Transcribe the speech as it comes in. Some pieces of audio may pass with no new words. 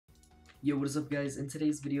Yo, what is up guys? In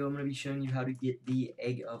today's video I'm going to be showing you how to get the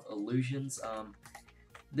Egg of Illusions.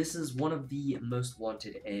 This is one of the most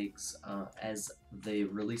wanted eggs as the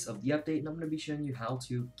release of the update, and I'm going to be showing you how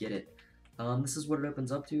to get it. This is what it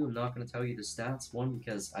opens up to. I'm not going to tell you the stats, one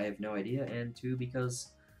because I have no idea, and two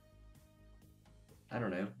because, I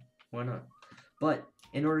don't know, why not? But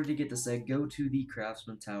in order to get this egg, go to the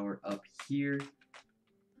Craftsman Tower up here.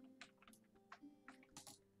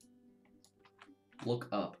 Look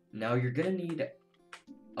up. Now you're gonna need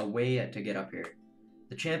a way to get up here.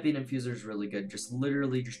 The champion infuser is really good. Just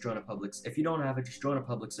literally just join a public. If you don't have it, just join a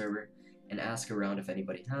public server and ask around if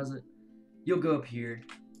anybody has it. You'll go up here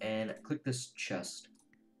and click this chest.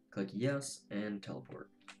 Click yes and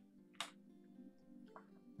teleport.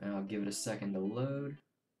 Now I'll give it a second to load.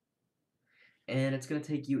 And it's gonna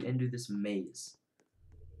take you into this maze.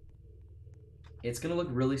 It's gonna look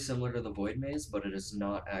really similar to the Void Maze, but it is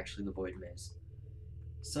not actually the Void Maze.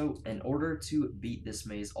 So, in order to beat this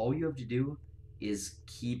maze, all you have to do is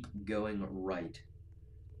keep going right.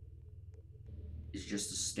 Is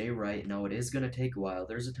just to stay right. Now, it is going to take a while.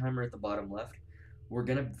 There's a timer at the bottom left. We're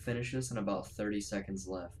going to finish this in about 30 seconds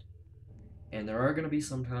left. And there are going to be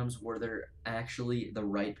some times where the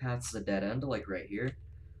right path's a dead end, like right here.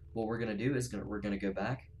 What we're going to do is we're going to go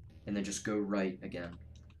back and then just go right again.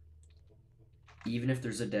 Even if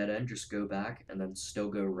there's a dead end, just go back and then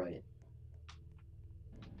still go right.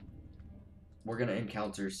 We're gonna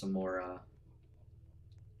encounter some more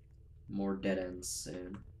dead ends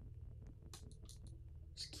soon.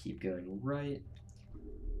 Just keep going right.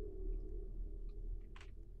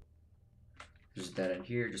 There's a dead end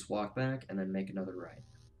here, just walk back and then make another right.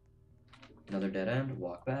 Another dead end,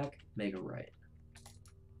 walk back, make a right.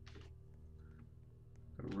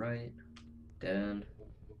 Go right, dead end.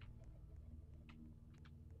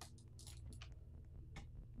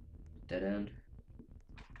 Dead end.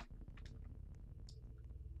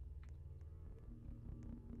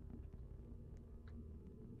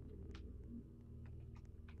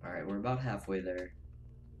 Alright, we're about halfway there.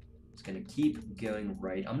 It's gonna keep going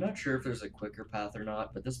right. I'm not sure if there's a quicker path or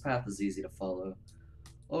not, but this path is easy to follow.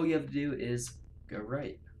 All you have to do is go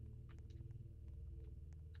right.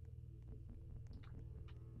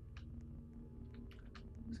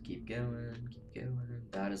 Just keep going, keep going.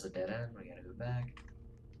 That is a dead end, we gotta go back.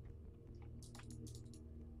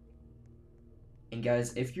 And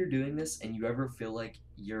guys, if you're doing this and you ever feel like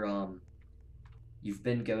you've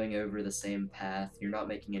been going over the same path, you're not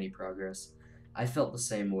making any progress, I felt the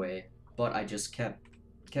same way, but I just kept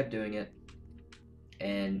doing it,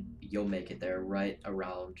 and you'll make it there right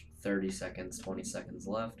around 30 seconds, 20 seconds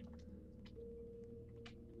left.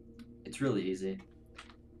 It's really easy,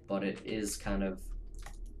 but it is kind of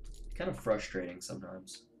frustrating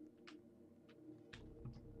sometimes.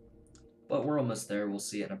 But we're almost there. We'll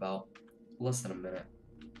see it in about less than a minute.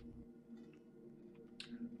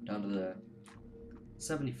 Down to the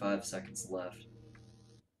 75 seconds left.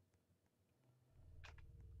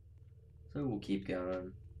 So we'll keep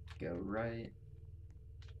going. Go right.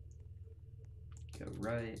 Go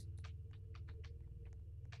right.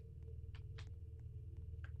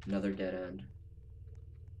 Another dead end.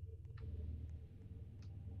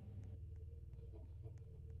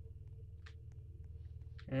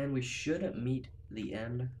 And we should meet the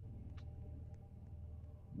end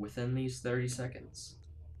within these 30 seconds.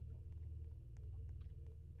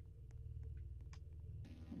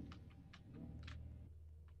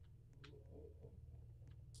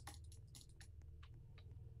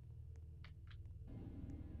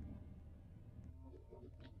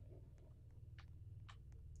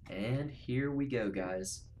 And here we go,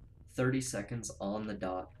 guys. 30 seconds on the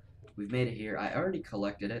dot. We've made it here. I already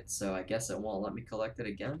collected it, so I guess it won't let me collect it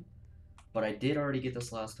again. But I did already get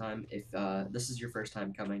this last time. If this is your first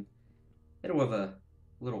time coming, it'll have a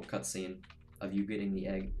little cutscene of you getting the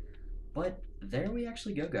egg. But there we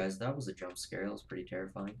actually go, guys. That was a jump scare. That was pretty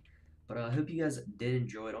terrifying. But I hope you guys did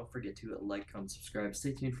enjoy. Don't forget to like, comment, subscribe.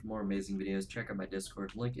 Stay tuned for more amazing videos. Check out my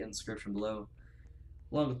Discord. Link in the description below.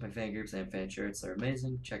 Along with my fan groups and fan shirts. They're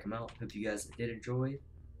amazing. Check them out. Hope you guys did enjoy.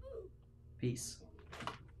 Peace.